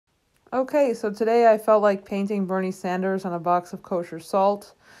Okay, so today I felt like painting Bernie Sanders on a box of kosher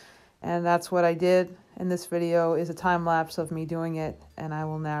salt, and that's what I did. And this video is a time lapse of me doing it, and I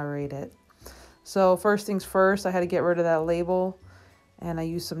will narrate it. So first things first, I had to get rid of that label, and I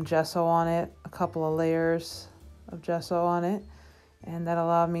used some gesso on it, a couple of layers of gesso on it, and that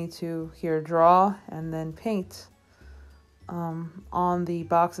allowed me to here draw and then paint on the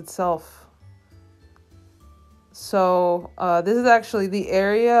box itself. So this is actually the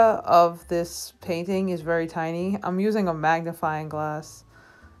area of this painting is very tiny. I'm using a magnifying glass.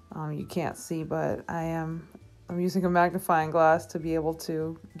 You can't see, but I'm using a magnifying glass to be able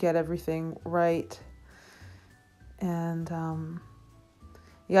to get everything right. And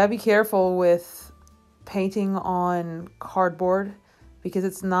you gotta be careful with painting on cardboard because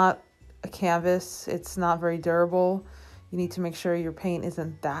it's not a canvas. It's not very durable. You need to make sure your paint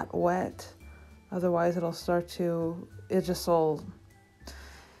isn't that wet. Otherwise, it just will,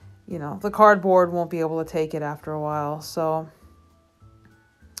 the cardboard won't be able to take it after a while. So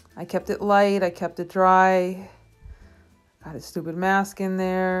I kept it light, I kept it dry, got a stupid mask in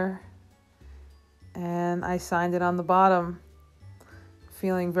there, and I signed it on the bottom,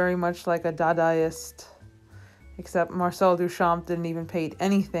 feeling very much like a Dadaist, except Marcel Duchamp didn't even paint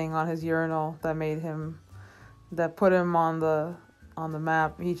anything on his urinal that put him on the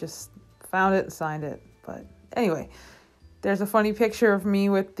map. He just found it and signed it. But anyway, there's a funny picture of me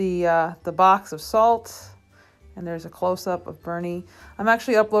with the box of salt, and there's a close-up of Bernie. I'm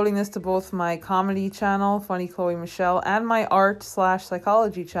actually uploading this to both my comedy channel, Funny Chloe Michelle, and my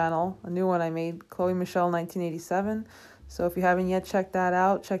art/psychology channel, a new one I made, Chloe Michelle 1987. So if you haven't yet checked that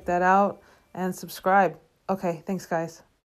out, and subscribe. Okay, thanks guys.